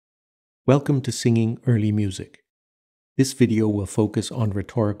Welcome to Singing Early Music. This video will focus on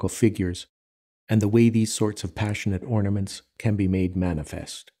rhetorical figures and the way these sorts of passionate ornaments can be made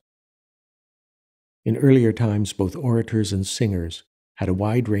manifest. In earlier times, both orators and singers had a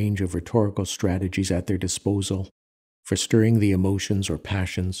wide range of rhetorical strategies at their disposal for stirring the emotions or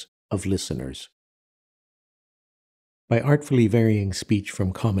passions of listeners. By artfully varying speech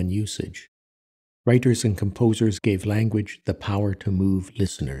from common usage, writers and composers gave language the power to move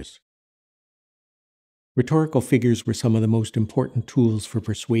listeners. Rhetorical figures were some of the most important tools for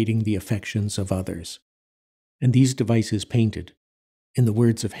persuading the affections of others, and these devices painted, in the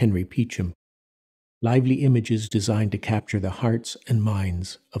words of Henry Peacham, lively images designed to capture the hearts and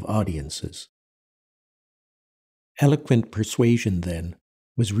minds of audiences. Eloquent persuasion, then,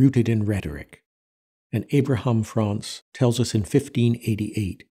 was rooted in rhetoric, and Abraham France tells us in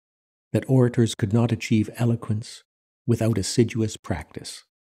 1588 that orators could not achieve eloquence without assiduous practice.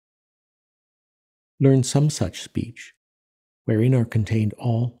 Learn some such speech, wherein are contained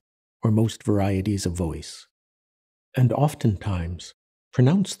all or most varieties of voice, and oftentimes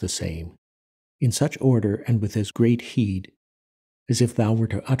pronounce the same, in such order and with as great heed, as if thou were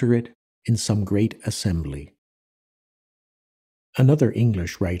to utter it in some great assembly. Another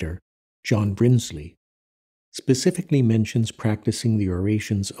English writer, John Brinsley, specifically mentions practicing the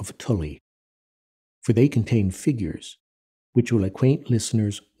orations of Tully, for they contain figures which will acquaint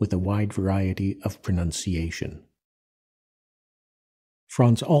listeners with a wide variety of pronunciation.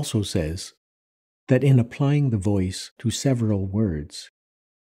 Franz also says that in applying the voice to several words,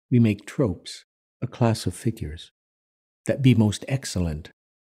 we make tropes, a class of figures, that be most excellent,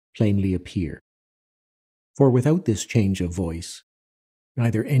 plainly appear. For without this change of voice,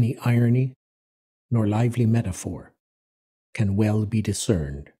 neither any irony nor lively metaphor can well be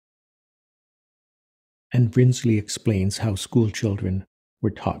discerned. And Brinsley explains how schoolchildren were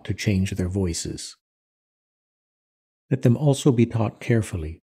taught to change their voices. Let them also be taught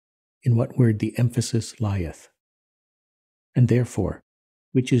carefully in what word the emphasis lieth, and therefore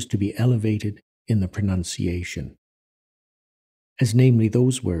which is to be elevated in the pronunciation, as namely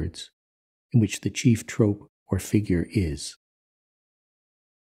those words in which the chief trope or figure is.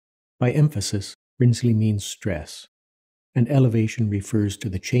 By emphasis, Brinsley means stress, and elevation refers to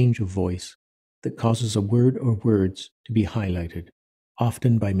the change of voice that causes a word or words to be highlighted,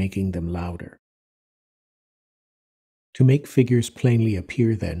 often by making them louder. To make figures plainly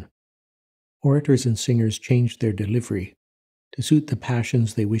appear, then, orators and singers changed their delivery to suit the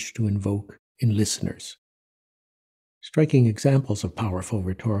passions they wished to invoke in listeners. Striking examples of powerful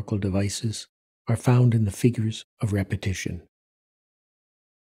rhetorical devices are found in the figures of repetition.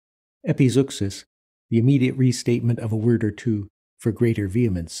 Epizeuxis, the immediate restatement of a word or two for greater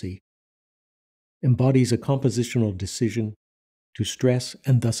vehemency, embodies a compositional decision to stress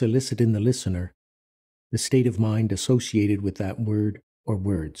and thus elicit in the listener the state of mind associated with that word or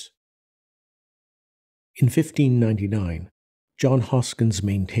words. In 1599, John Hoskins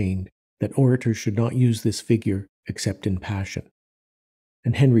maintained that orators should not use this figure except in passion,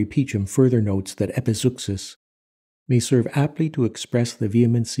 and Henry Peacham further notes that epizeuxis may serve aptly to express the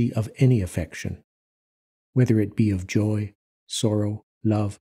vehemency of any affection, whether it be of joy, sorrow,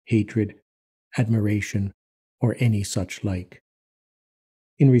 love, hatred, admiration, or any such like.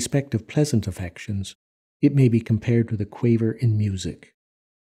 In respect of pleasant affections, it may be compared to the quaver in music.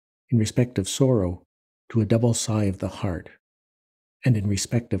 In respect of sorrow, to a double sigh of the heart, and in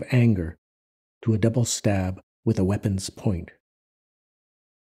respect of anger, to a double stab with a weapon's point.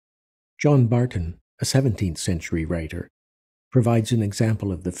 John Barton, a 17th century writer, provides an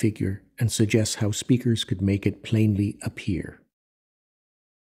example of the figure and suggests how speakers could make it plainly appear.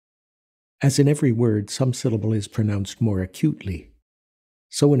 As in every word some syllable is pronounced more acutely,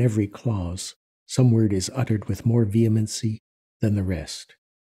 so in every clause some word is uttered with more vehemency than the rest,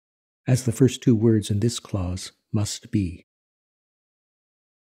 as the first two words in this clause must be.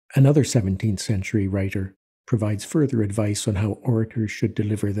 Another 17th century writer provides further advice on how orators should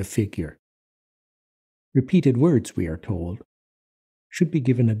deliver the figure. Repeated words, we are told, should be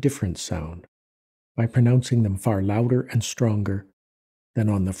given a different sound by pronouncing them far louder and stronger than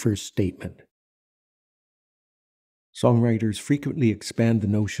on the first statement. Songwriters frequently expand the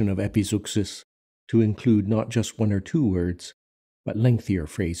notion of epizeuxis to include not just one or two words, but lengthier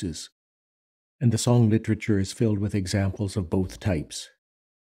phrases, and the song literature is filled with examples of both types.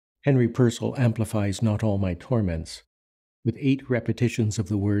 Henry Purcell amplifies Not All My Torments with 8 repetitions of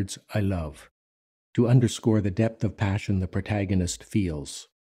the words I love, to underscore the depth of passion the protagonist feels.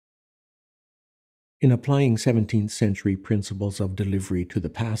 In applying 17th century principles of delivery to the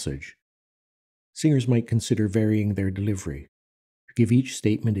passage, singers might consider varying their delivery to give each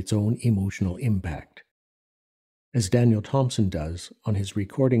statement its own emotional impact, as Daniel Thompson does on his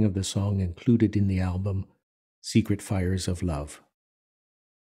recording of the song included in the album Secret Fires of Love.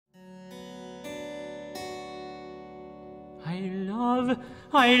 I love,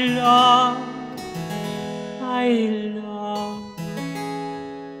 I love, I love,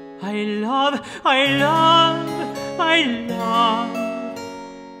 I love, I love, I love,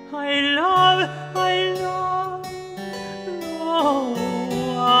 I love, I love, oh,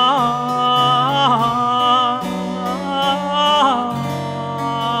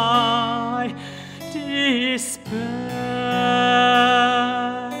 I despair.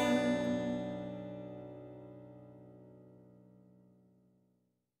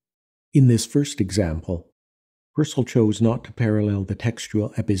 In this first example, Purcell chose not to parallel the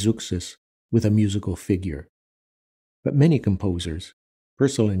textual epizeuxis with a musical figure, but many composers,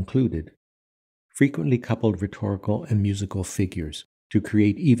 Purcell included, frequently coupled rhetorical and musical figures to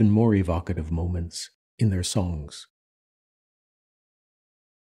create even more evocative moments in their songs.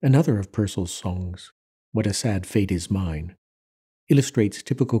 Another of Purcell's songs, What a Sad Fate Is Mine, illustrates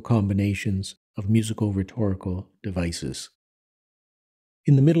typical combinations of musical rhetorical devices.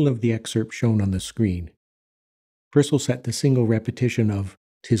 In the middle of the excerpt shown on the screen, Purcell set the single repetition of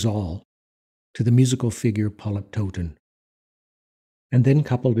 "'Tis all" to the musical figure polyptoton, and then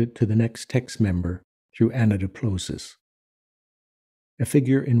coupled it to the next text member through anadiplosis, a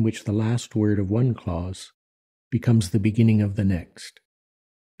figure in which the last word of one clause becomes the beginning of the next,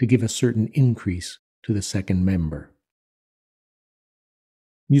 to give a certain increase to the second member.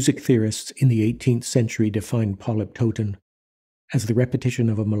 Music theorists in the 18th century defined polyptoton as the repetition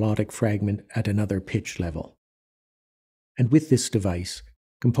of a melodic fragment at another pitch level. And with this device,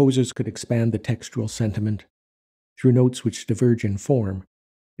 composers could expand the textual sentiment through notes which diverge in form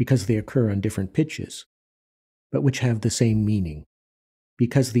because they occur on different pitches, but which have the same meaning,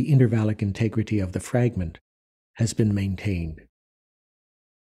 because the intervallic integrity of the fragment has been maintained.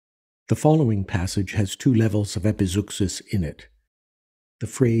 The following passage has two levels of epizeuxis in it. The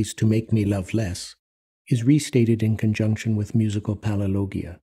phrase "to make me love less" is restated in conjunction with musical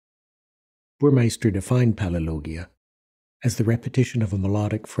palilogia. Burmeister defined palilogia as the repetition of a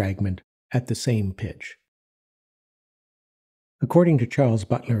melodic fragment at the same pitch. According to Charles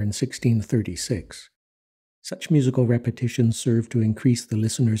Butler in 1636, such musical repetitions serve to increase the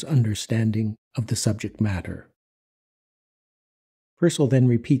listener's understanding of the subject matter. Purcell then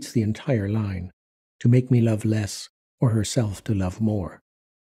repeats the entire line, "to make me love less or herself to love more,"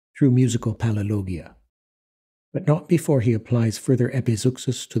 through musical palilogia, but not before he applies further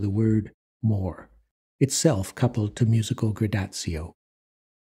epizeuxis to the word "more," itself coupled to musical gradatio.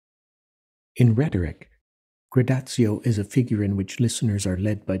 In rhetoric, gradatio is a figure in which listeners are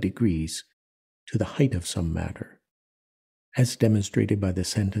led by degrees to the height of some matter, as demonstrated by the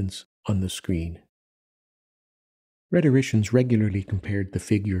sentence on the screen. Rhetoricians regularly compared the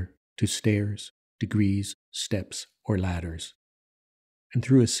figure to stairs, degrees, steps, or ladders, and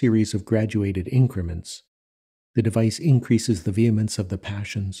through a series of graduated increments, the device increases the vehemence of the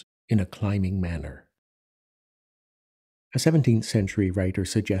passions in a climbing manner. A 17th century writer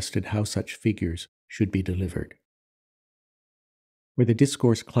suggested how such figures should be delivered. Where the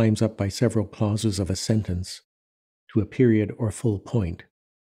discourse climbs up by several clauses of a sentence to a period or full point,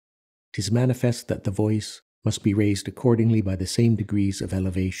 'tis manifest that the voice must be raised accordingly by the same degrees of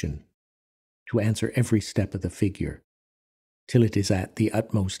elevation, to answer every step of the figure, till it is at the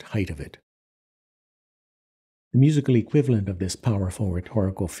utmost height of it. The musical equivalent of this powerful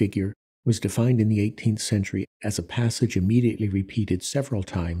rhetorical figure was defined in the 18th century as a passage immediately repeated several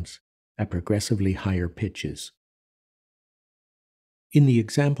times at progressively higher pitches. In the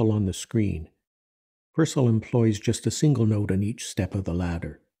example on the screen, Purcell employs just a single note on each step of the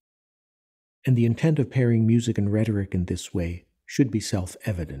ladder, and the intent of pairing music and rhetoric in this way should be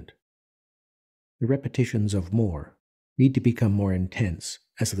self-evident. The repetitions of more need to become more intense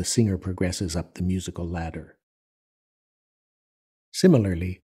as the singer progresses up the musical ladder.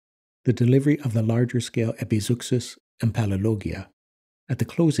 Similarly, the delivery of the larger-scale epizeuxis and palilogia at the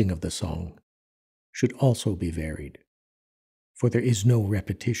closing of the song should also be varied, for there is no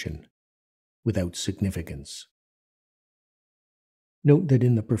repetition without significance. Note that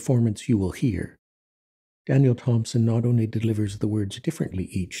in the performance you will hear, Daniel Thompson not only delivers the words differently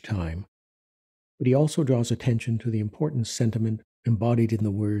each time, but he also draws attention to the important sentiment embodied in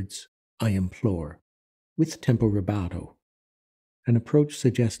the words, "I implore," with tempo rubato, an approach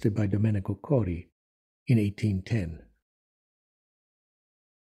suggested by Domenico Cori in 1810.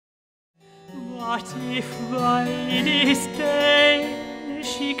 What if by this day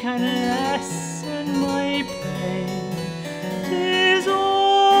she can lessen my pain?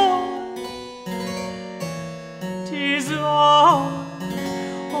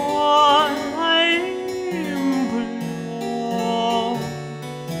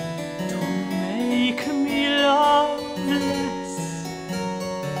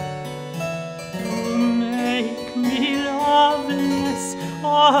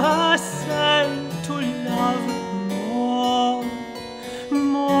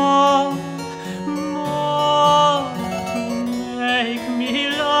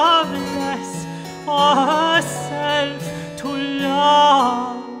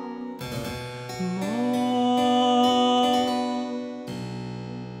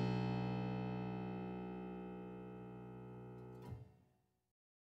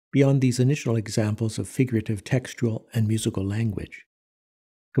 Beyond these initial examples of figurative textual and musical language,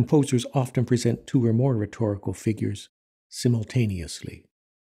 composers often present two or more rhetorical figures simultaneously.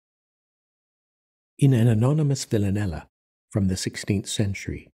 In an anonymous villanella from the 16th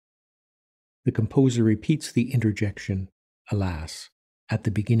century, the composer repeats the interjection, alas, at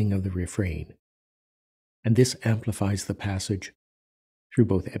the beginning of the refrain, and this amplifies the passage through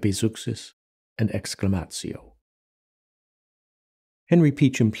both epizeuxis and exclamatio. Henry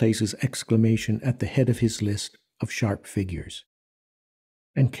Peacham places exclamation at the head of his list of sharp figures,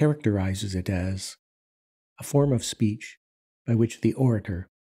 and characterizes it as a form of speech by which the orator,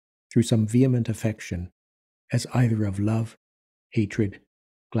 through some vehement affection, as either of love, hatred,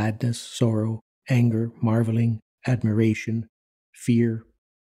 gladness, sorrow, anger, marveling, admiration, fear,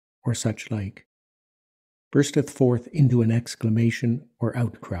 or such like, bursteth forth into an exclamation or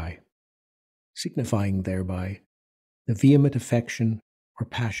outcry, signifying thereby the vehement affection or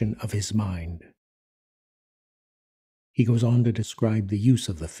passion of his mind. He goes on to describe the use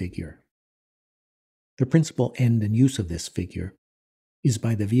of the figure. The principal end and use of this figure is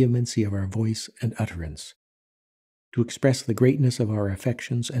by the vehemency of our voice and utterance, to express the greatness of our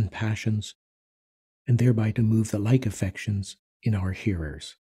affections and passions, and thereby to move the like affections in our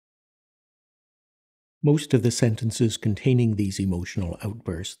hearers. Most of the sentences containing these emotional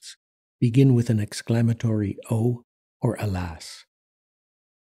outbursts begin with an exclamatory "oh" or "alas."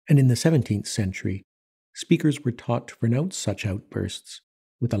 And in the 17th century, speakers were taught to pronounce such outbursts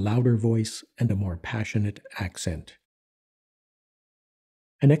with a louder voice and a more passionate accent.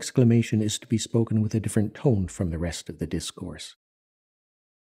 An exclamation is to be spoken with a different tone from the rest of the discourse.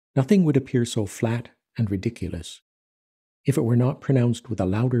 Nothing would appear so flat and ridiculous if it were not pronounced with a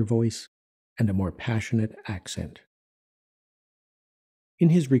louder voice and a more passionate accent. In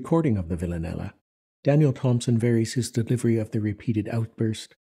his recording of the villanella, Daniel Thompson varies his delivery of the repeated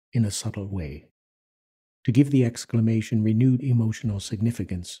outburst in a subtle way, to give the exclamation renewed emotional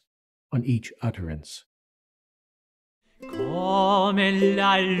significance on each utterance. Come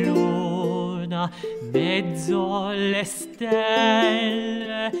la luna mezzo le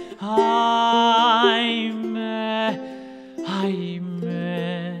stelle, ahimè,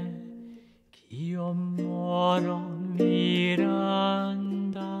 ahimè, ch'io moro mirando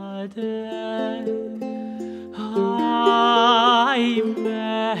a te, ahimè,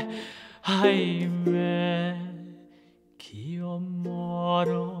 ahimè, ch'io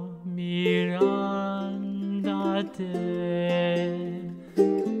moro mirando a te.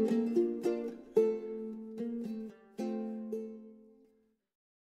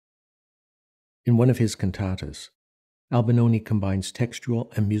 In one of his cantatas, Albinoni combines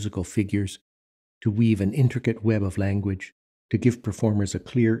textual and musical figures to weave an intricate web of language to give performers a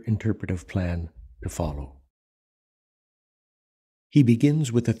clear interpretive plan to follow. He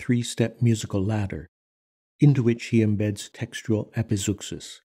begins with a three-step musical ladder, into which he embeds textual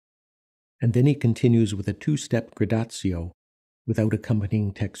epizeuxis, and then he continues with a two-step gradatio without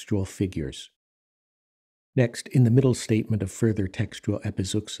accompanying textual figures. Next, in the middle statement of further textual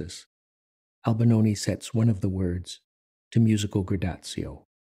epizeuxis, Albinoni sets one of the words to musical gradatio.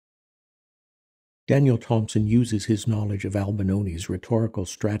 Daniel Thompson uses his knowledge of Albinoni's rhetorical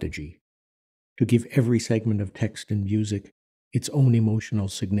strategy to give every segment of text and music its own emotional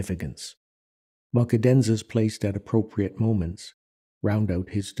significance, while cadenzas placed at appropriate moments round out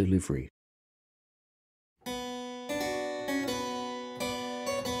his delivery.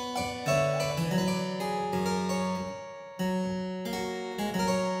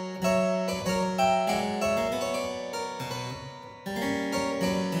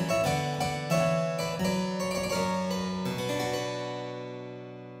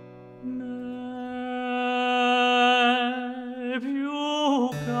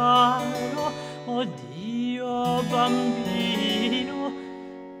 Dio bambino,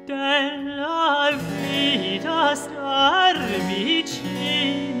 della vita star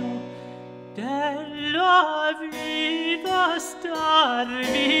vicino, della vita star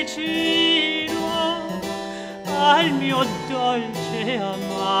vicino, al mio dolce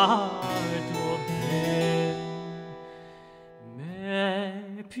amato ben.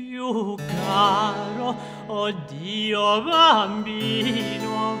 Me più caro, o Dio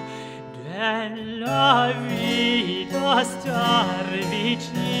bambino, della vita star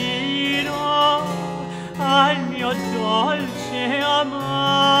vicino, al mio dolce amato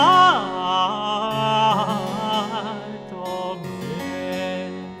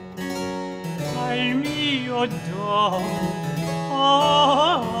ben, al mio dolce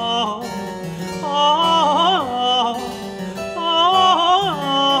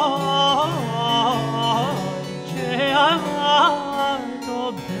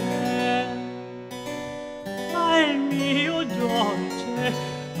amato ben.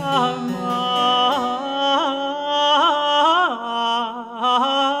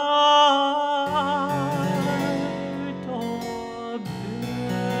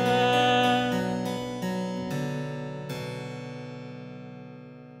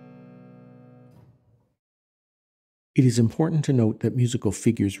 It is important to note that musical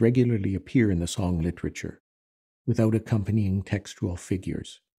figures regularly appear in the song literature, without accompanying textual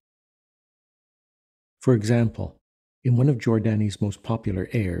figures. For example, in one of Giordani's most popular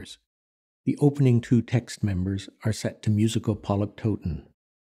airs, the opening two text members are set to musical polyptoton,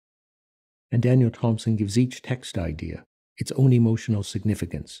 and Daniel Thompson gives each text idea its own emotional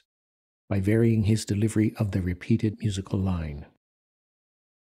significance by varying his delivery of the repeated musical line.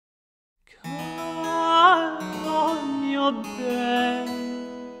 Caro mio ben,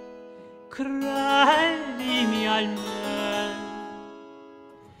 credimi al me,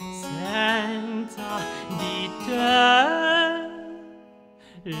 senza di te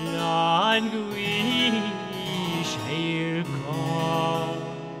languisce il cor.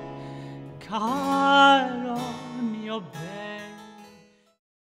 Caro mio ben.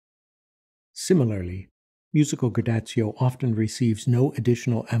 Similarly, musical gradatio often receives no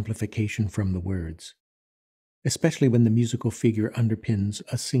additional amplification from the words, especially when the musical figure underpins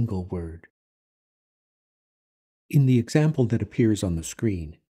a single word. In the example that appears on the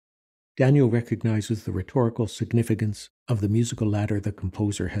screen, Daniel recognizes the rhetorical significance of the musical ladder the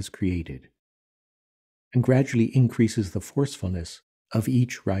composer has created, and gradually increases the forcefulness of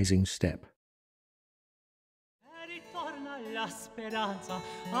each rising step. Ritorna la speranza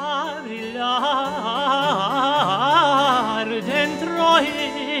a brillar dentro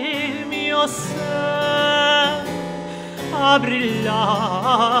il mio ser, a brillar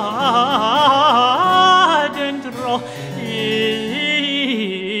dentro il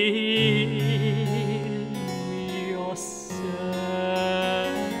mio ser.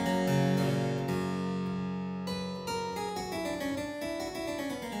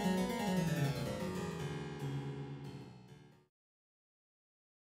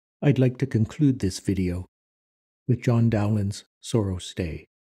 I'd like to conclude this video with John Dowland's Sorrow Stay,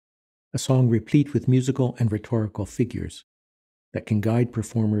 a song replete with musical and rhetorical figures that can guide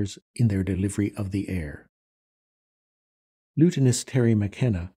performers in their delivery of the air. Lutenist Terry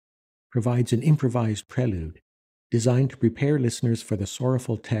McKenna provides an improvised prelude designed to prepare listeners for the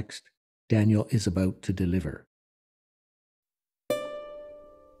sorrowful text Daniel is about to deliver.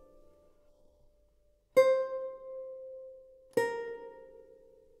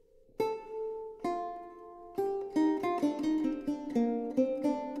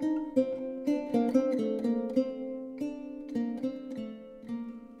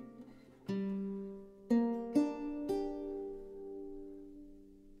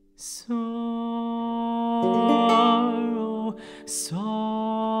 Sorrow, sorrow,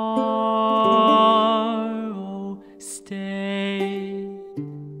 stay.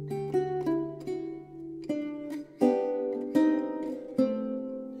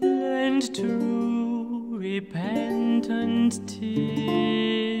 Lend to repentant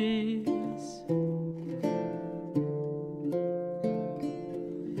tears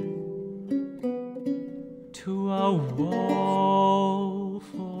to a woeful,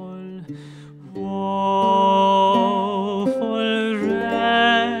 woeful,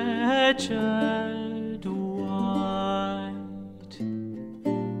 wretched wight.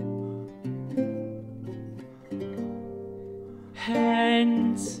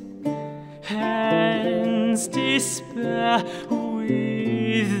 Hence, hence despair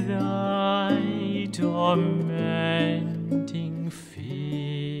with thy tormenting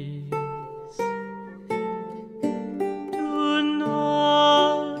fears. Do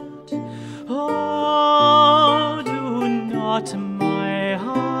not, oh, do not my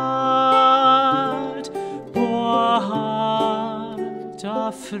heart, poor heart,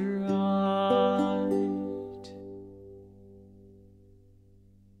 affright.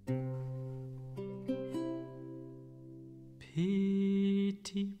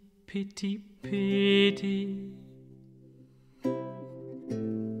 Pity, pity, pity.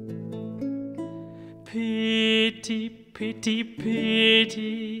 Pity, pity,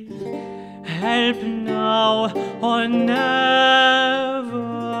 pity. Help now or never.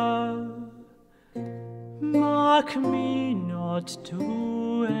 Mark me not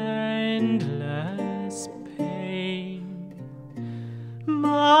to endless pain.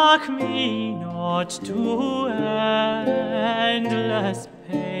 Mark me not to endless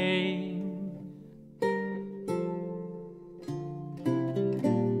pain.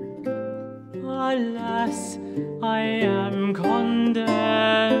 Alas, I am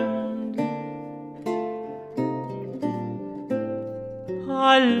condemned.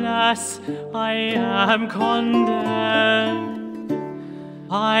 Alas, I am condemned.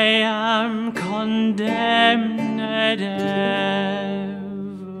 I am condemned ever.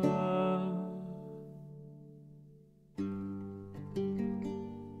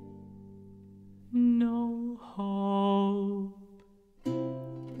 No hope.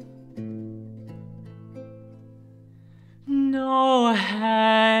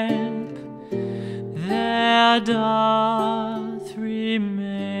 help there doth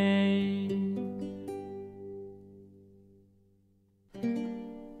remain.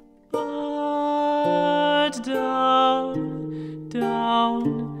 But down,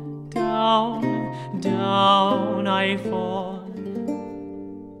 down, down, down I fall.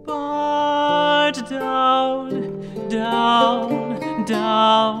 But down, down,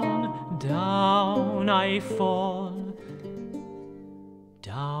 down, down I fall.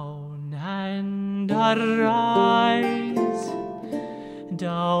 Down and arise,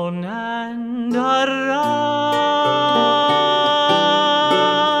 down and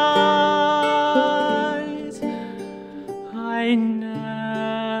arise. I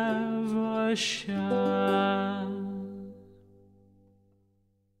never shall.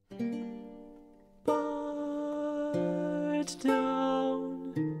 But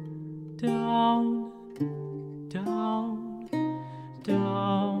down, down, down,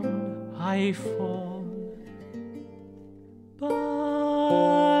 down I fall.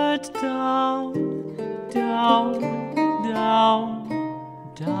 But down, down,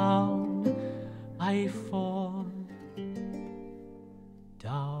 down, down I fall.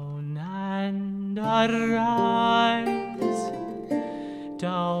 Down and arise,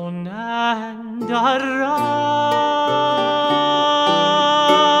 down and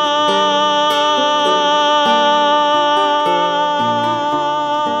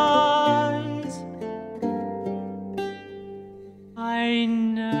arise. I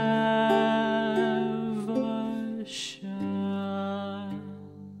never shall.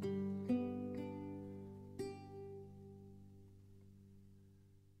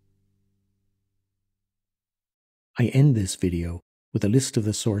 I end this video with a list of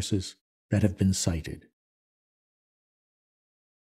the sources that have been cited.